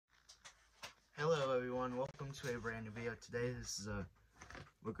everyone, welcome to a brand new video. Today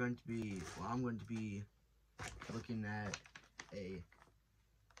I'm going to be looking at a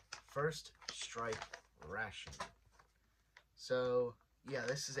first strike ration. So yeah,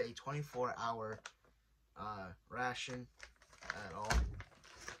 this is a 24-hour ration at all.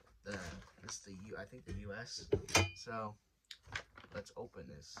 I think the US. So let's open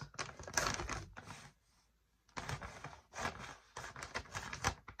this.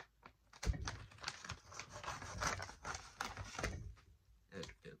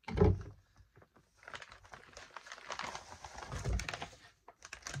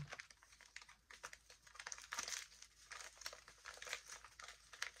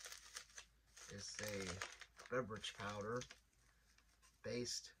 It's a beverage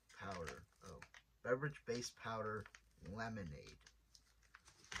based powder lemonade.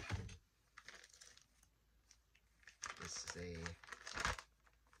 This is a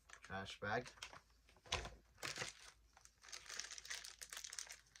trash bag.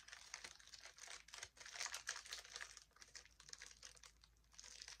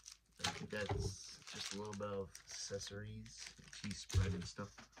 I think that's just a little bit of accessories, cheese spread and stuff.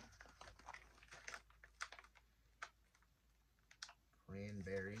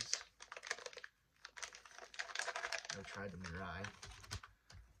 Cranberries. I tried them dry.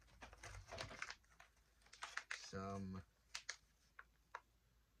 Some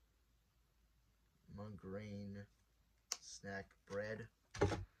multigrain snack bread.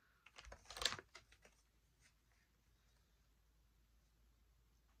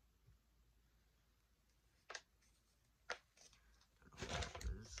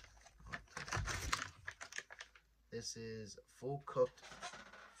 This is full cooked,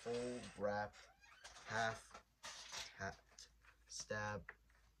 full wrap, half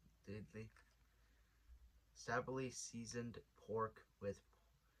stably seasoned pork with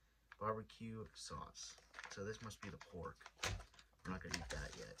barbecue sauce. So this must be the pork. I'm not gonna eat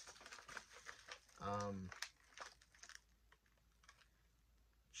that yet.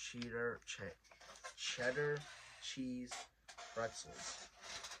 Cheddar cheese pretzels.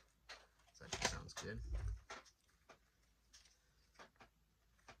 That actually sounds good.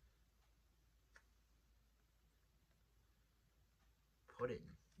 Pudding.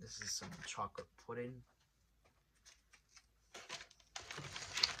 This is some chocolate pudding.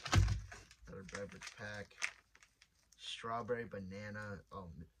 Another beverage pack. Strawberry banana. Oh,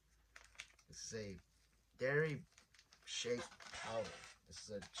 this is a dairy shake powder. This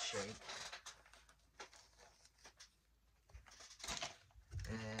is a shake.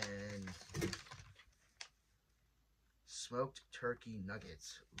 And smoked turkey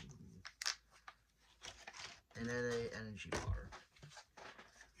nuggets. Ooh. And then a energy bar,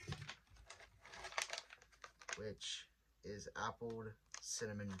 which is apple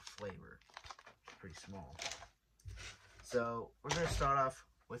cinnamon flavor. Pretty small. So we're gonna start off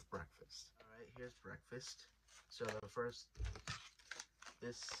with breakfast. All right, here's breakfast. So the first,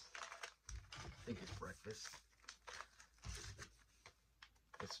 I think it's breakfast.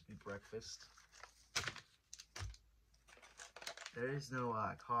 This would be breakfast. There is no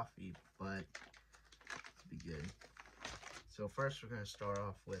coffee, but it'll be good. So first, we're gonna start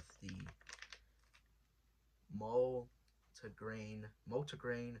off with the multigrain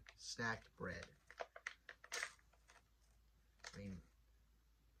snack bread.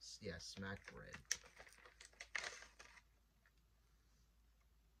 Snack bread.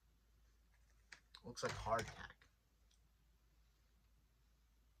 Looks like hardtack.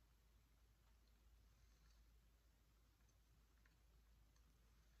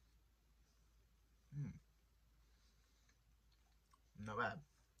 Not bad.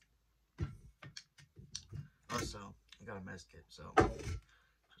 Also, I got a mess kit, so it's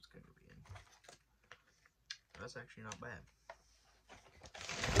good to be in. That's actually not bad.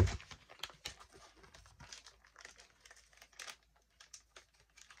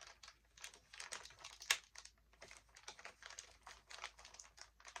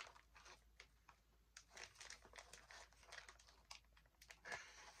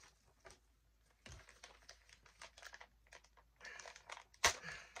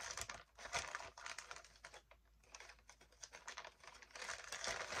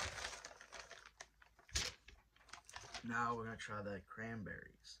 Now we're going to try the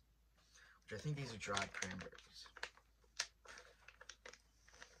cranberries, which I think these are dried cranberries.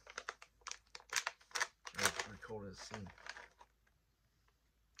 It's pretty cool to see.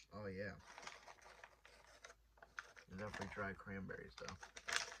 Oh yeah. They're definitely dried cranberries though.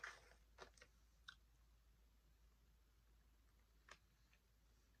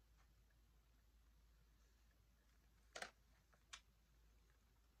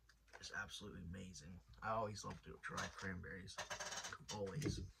 is absolutely amazing. I always love to try cranberries.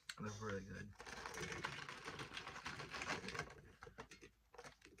 Always. They're really good.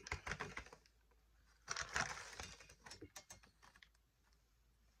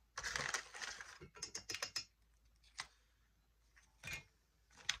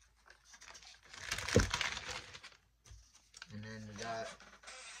 And then we got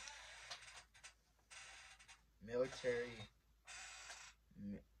military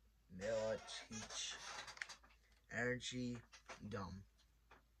teach energy gum,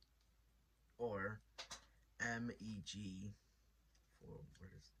 or MEG for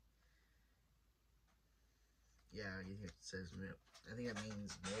what is? Yeah, it says I think that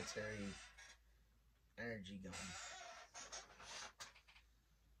means military energy gum.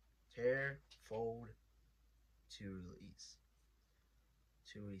 Tear, fold, to release,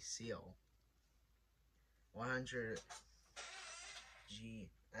 to reseal. 100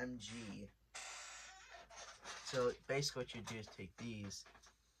 mg. So basically, what you do is take these,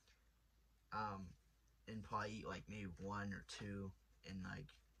 and probably eat like maybe 1 or 2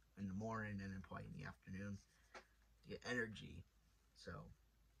 in the morning, and then probably in the afternoon to get energy. So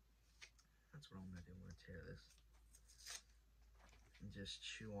that's what I'm gonna do. I'm gonna tear this and just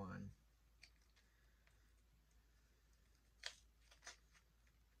chew on.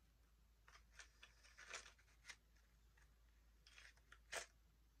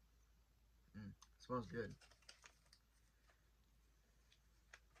 Smells good.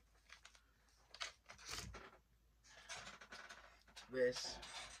 This,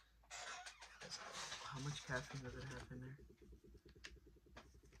 how much caffeine does it have in there?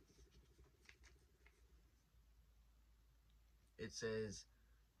 It says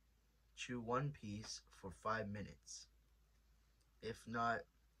chew 1 piece for 5 minutes. If not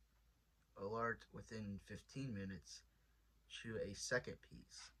alert within 15 minutes, chew a second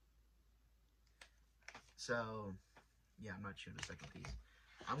piece. So, yeah, I'm not chewing a second piece.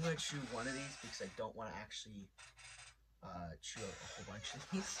 I'm going to chew one of these because I don't want to actually chew a whole bunch of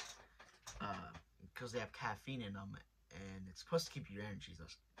these. Because they have caffeine in them, and it's supposed to keep your energy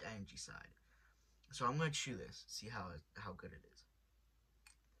side. So I'm going to chew this, see how good it is.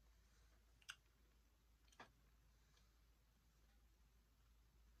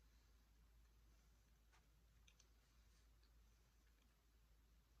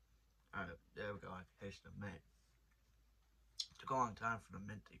 Alright, there we go. I tasted the mint. It took a long time for the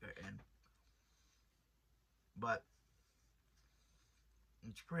mint to get in, but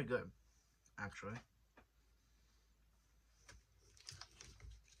it's pretty good, actually.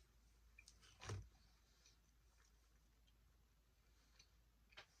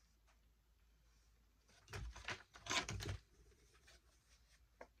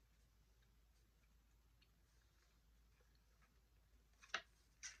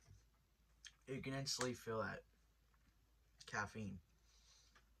 You can instantly feel that caffeine.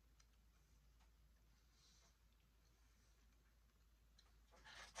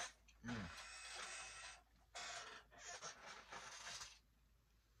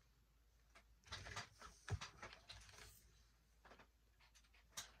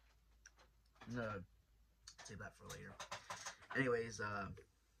 I'm gonna save that for later. Anyways,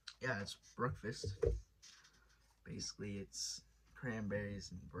 yeah, it's breakfast. Basically, it's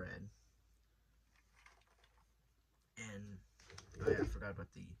cranberries and bread. And, oh yeah, I forgot about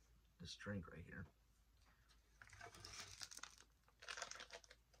this drink right here.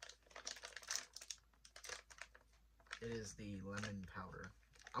 It is the lemon powder.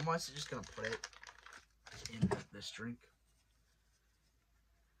 I'm honestly just gonna put it in this drink.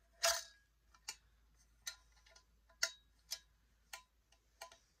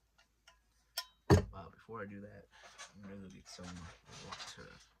 Before I do that, I'm gonna go get some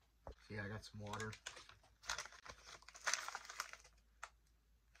water. So yeah, I got some water.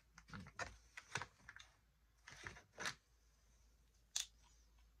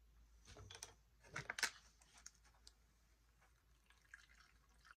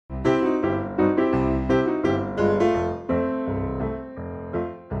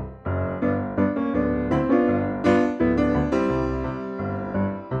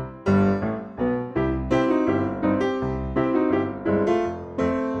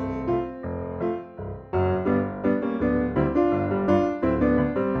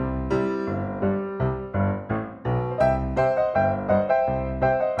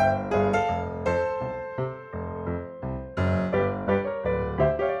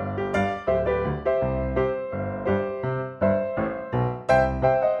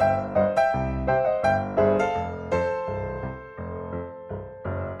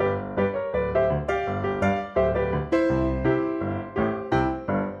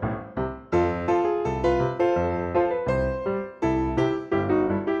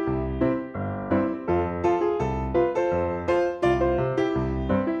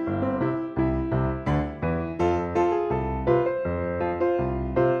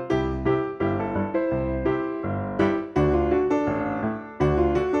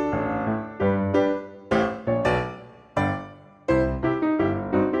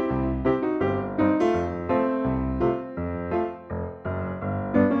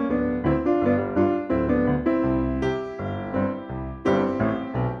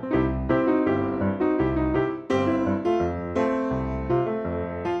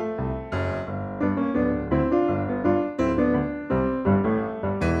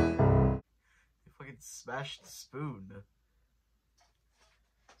 It smashed the spoon.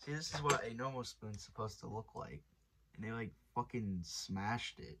 See, this is what a normal spoon's supposed to look like. And they like fucking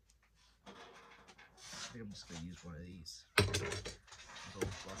smashed it. I think I'm just gonna use one of these. It's all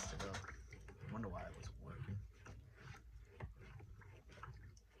busted up. I wonder why it wasn't working.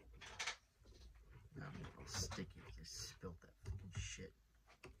 Now I'm all sticky because I spilled that fucking shit.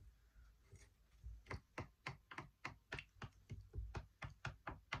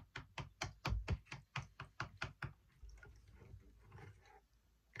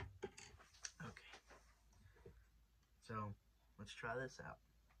 Okay. So, let's try this out.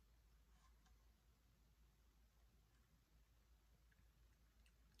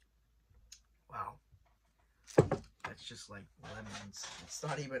 Wow. That's just like lemons. It's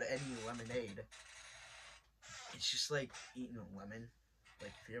not even any lemonade. It's just like eating a lemon.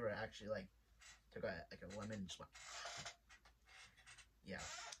 Like if you ever actually like took a lemon and just went. Yeah.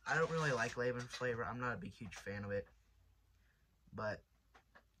 I don't really like lemon flavor. I'm not a big huge fan of it. But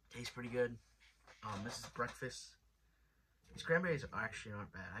it tastes pretty good. This is breakfast. These cranberries actually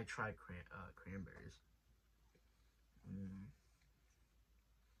aren't bad. I tried cranberries.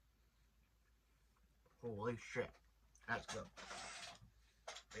 Holy shit. That's good.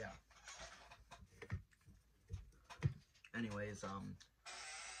 But yeah. Anyways,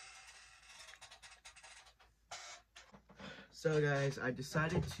 so guys, I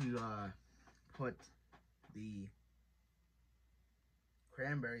decided to put the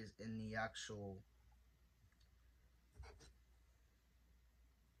cranberries in the actual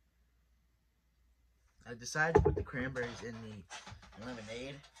in the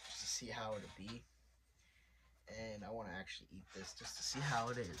lemonade just to see how it'll be. And I want to actually eat this just to see how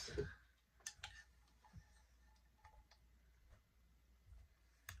it is.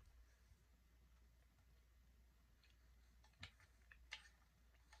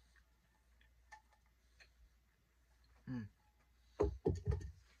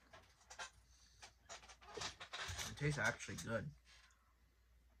 It tastes actually good.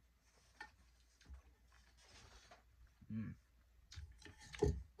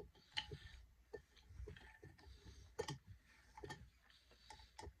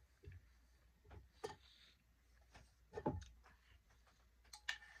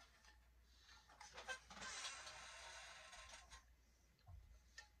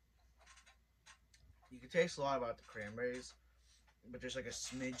 You can taste a lot about the cranberries, but there's like a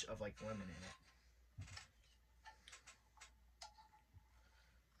smidge of like lemon in it.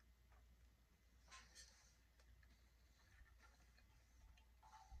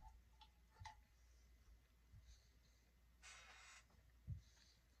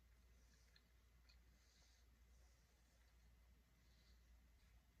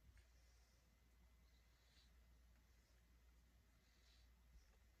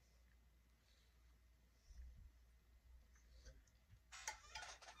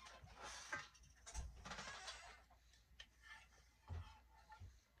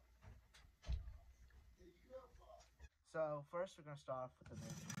 So first we're gonna start off with the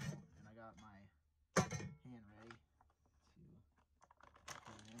mixing bowl, and I got my hand ready to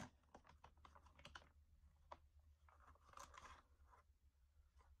put it in.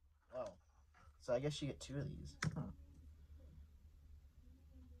 Oh, so I guess you get 2 of these. Huh.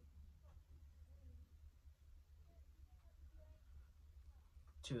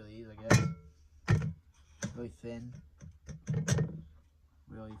 Two of these, I guess. Really thin.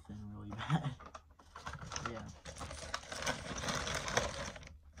 Really thin, really bad. Yeah.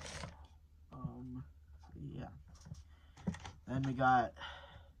 Yeah. Then we got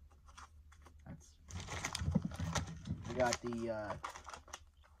the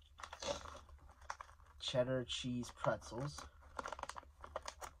cheddar cheese pretzels.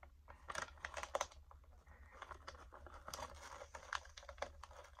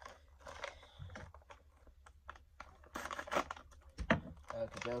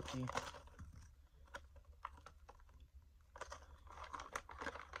 Okie dokie.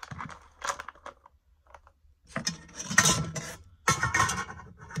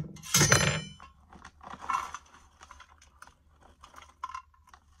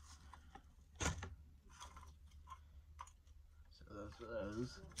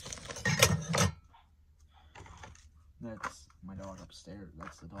 Those. That's my dog upstairs.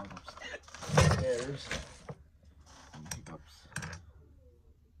 That's the dog upstairs. Hiccups.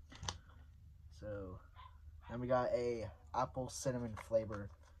 So then we got a apple cinnamon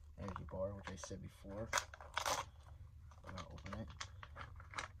flavor energy bar, which I said before. I'm gonna open it.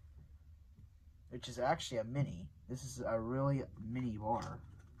 Which is actually a mini. This is a really mini bar.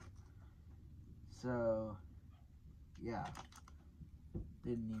 So yeah.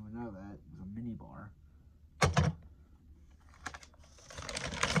 Didn't even know that. It was a mini bar.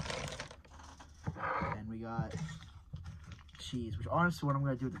 And we got cheese, which honestly what I'm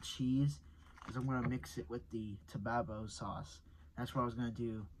going to do with the cheese is I'm going to mix it with the tabasco sauce. That's what I was going to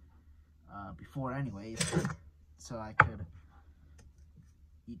do before anyways, so I could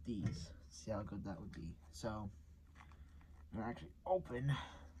eat these, see how good that would be. So I'm going to actually open,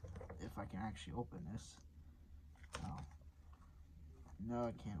 if I can actually open this. Oh. No,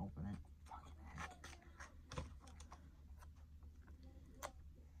 I can't open it. Fucking heck.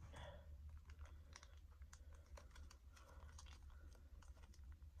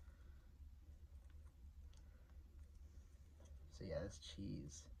 So yeah, this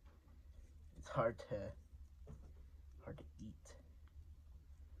cheese, it's hard to eat.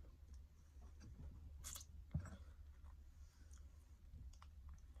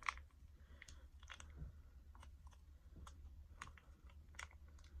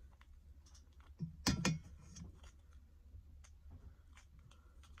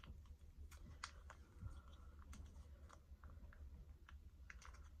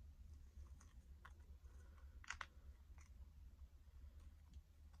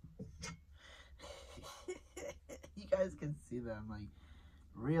 You guys can see that I'm like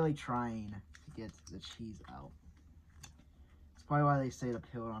really trying to get the cheese out. It's probably why they say to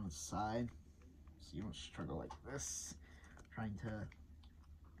peel it on the side, so you don't struggle like this, trying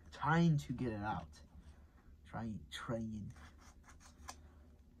to get it out. Trying. There we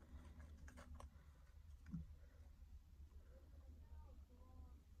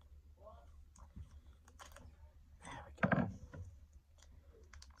go.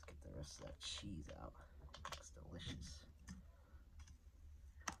 Let's get the rest of that cheese out. It's delicious.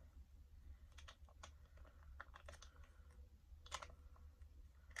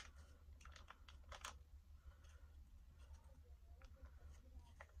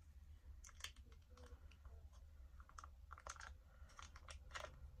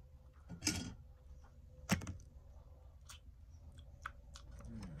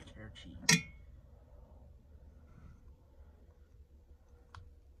 Cheddar cheese.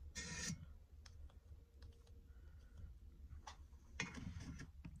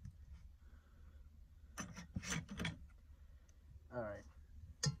 Alright,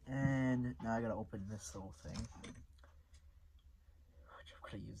 and now I gotta open this little thing. I'm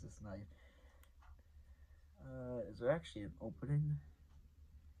gonna use this knife. Is there actually an opening?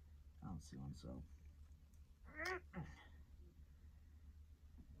 I don't see one, so. I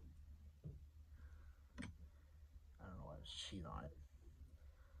don't know why there's cheese on it.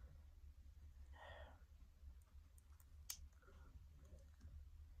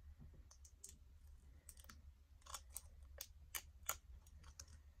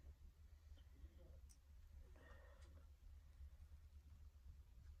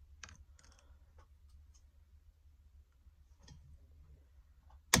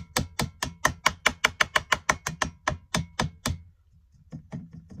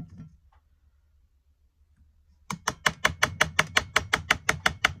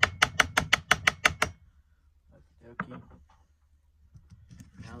 Okay.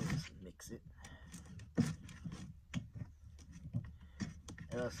 Now let's mix it.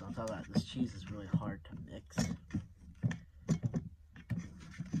 Also, on top of that, this cheese is really hard to mix.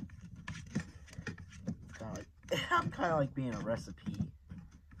 I'm kind of like being a recipe.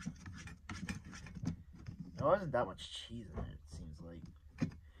 There wasn't that much cheese in it, it seems like.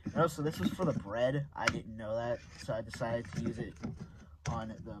 And also, this was for the bread. I didn't know that, so I decided to use it on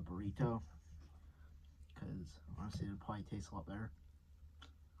the burrito. Because, honestly, it would probably taste a lot better.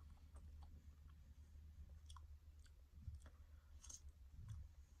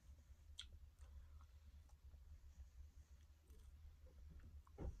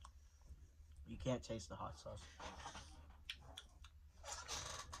 You can't taste the hot sauce.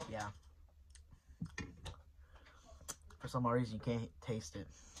 Yeah. For some reason, you can't taste it.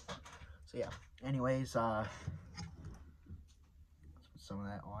 So yeah. Anyways, let's put some of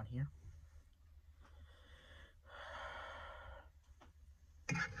that on here.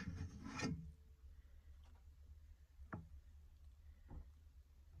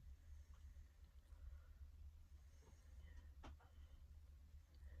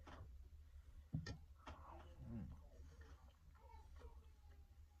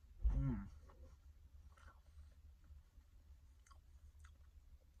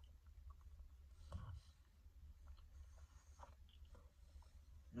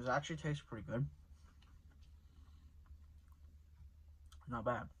 This actually tastes pretty good. Not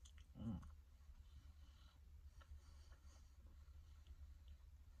bad.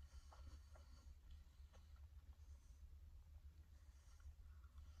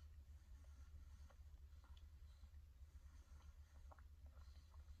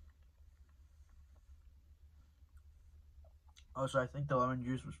 Oh, so I think the lemon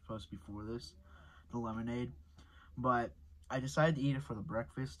juice was supposed to be for this, the lemonade, but I decided to eat it for the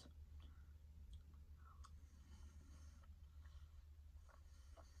breakfast.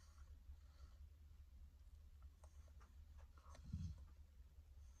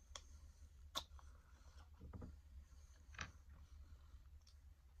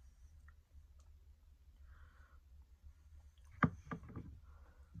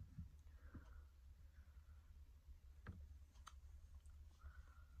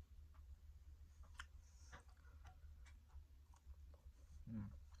 Mm.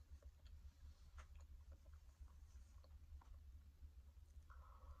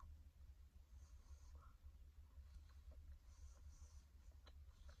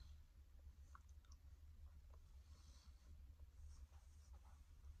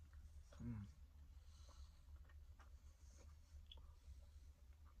 Mm.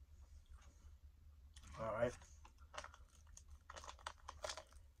 All right.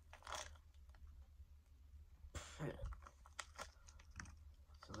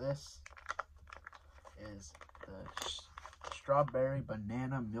 So this is the strawberry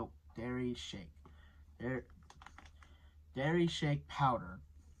banana milk dairy shake. Dairy shake powder.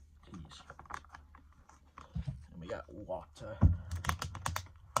 Jeez. And we got water.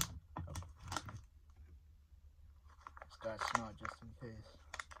 Just gotta smell it just in case.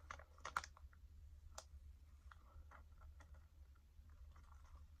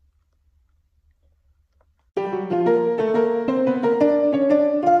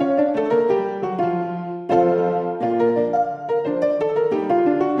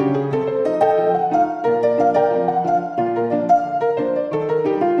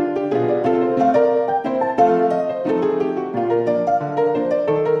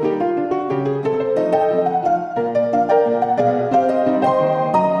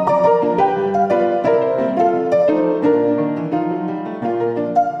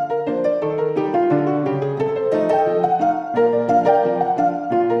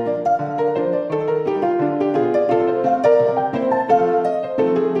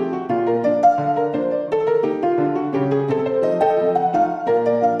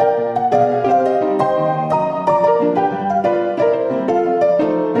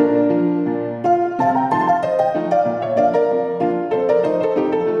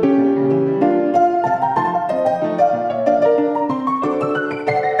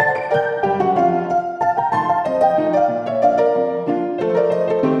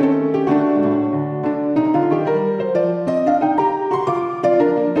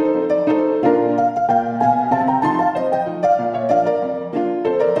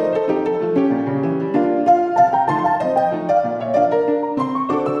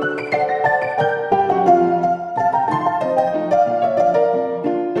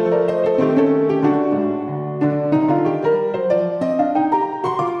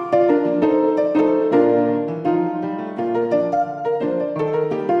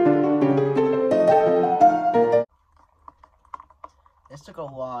 This took a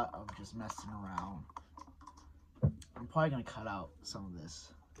lot of just messing around. I'm probably gonna cut out some of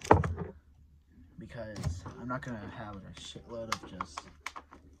this because I'm not gonna have a shitload of just a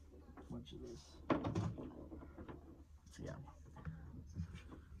bunch of this. So yeah.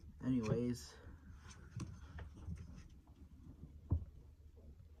 Anyways,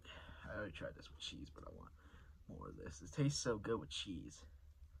 I already tried this with cheese, but I want more of this. It tastes so good with cheese.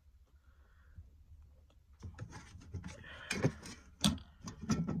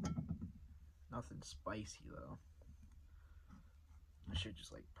 Nothing spicy though. I should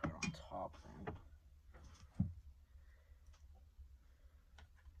just like put it on top then.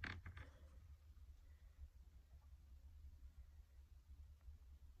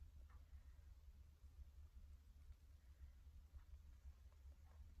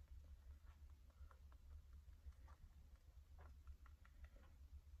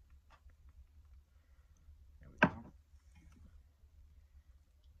 There we go.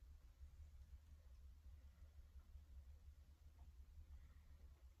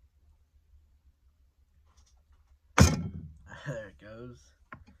 There it goes.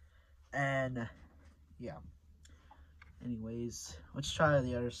 And yeah. Anyways, let's try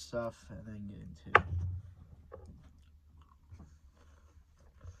the other stuff and then get into it.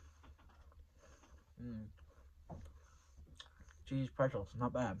 Cheese pretzels,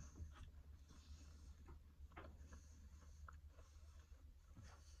 not bad.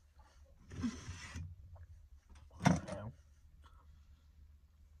 Okay.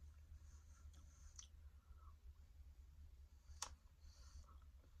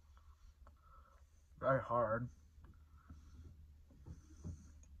 Very hard.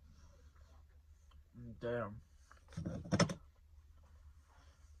 Damn.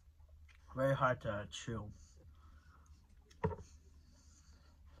 Very hard to chew.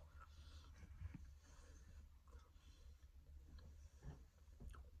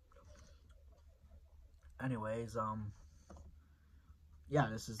 Anyways, yeah,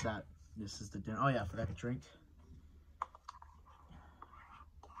 this is the dinner. Oh yeah, I forgot to drink. I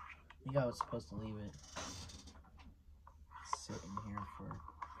think I was supposed to leave it sit in here for a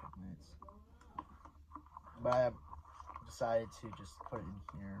couple minutes, but I decided to just put it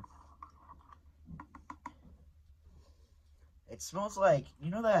in here. It smells like,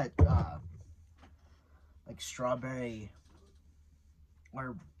 you know that like strawberry,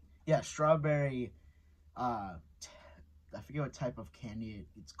 or yeah, strawberry. I forget what type of candy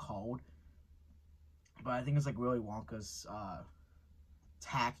it's called, but I think it's like Willy Wonka's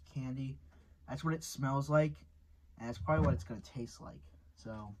tack candy. That's what it smells like, and that's probably what it's gonna taste like.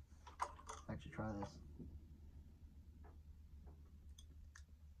 So let's actually try this.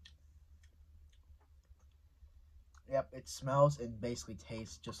 Yep, it smells and basically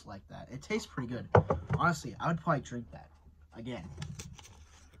tastes just like that. It tastes pretty good. Honestly, I would probably drink that again,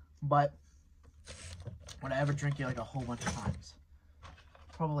 but would I ever drink it like a whole bunch of times?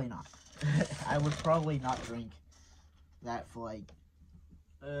 Probably not. I would probably not drink that for like,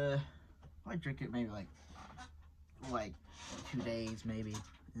 I'd drink it maybe like 2 days maybe,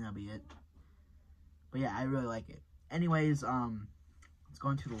 and that'll be it. But yeah, I really like it. Anyways, let's go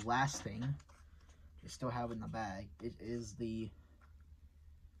into the last thing we still have in the bag. It is the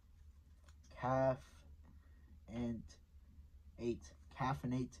caffeinated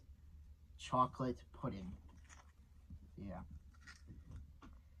chocolate pudding. Yeah.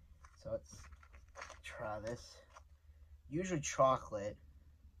 So let's try this. Usually chocolate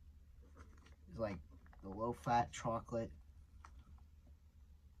is like the low-fat chocolate.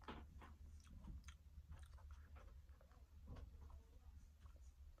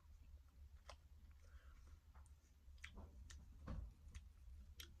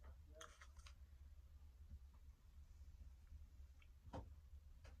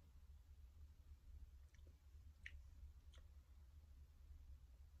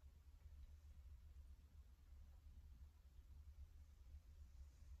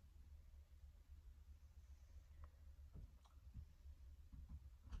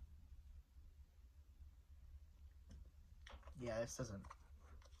 Yeah, this doesn't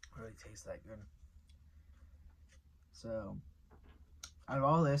really taste that good. So, out of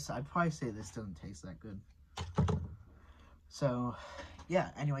all this, I'd probably say this doesn't taste that good. So,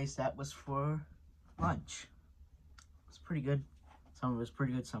 yeah, anyways, that was for lunch. It was pretty good. Some of it was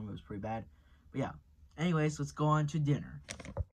pretty good, some of it was pretty bad. But yeah, anyways, let's go on to dinner.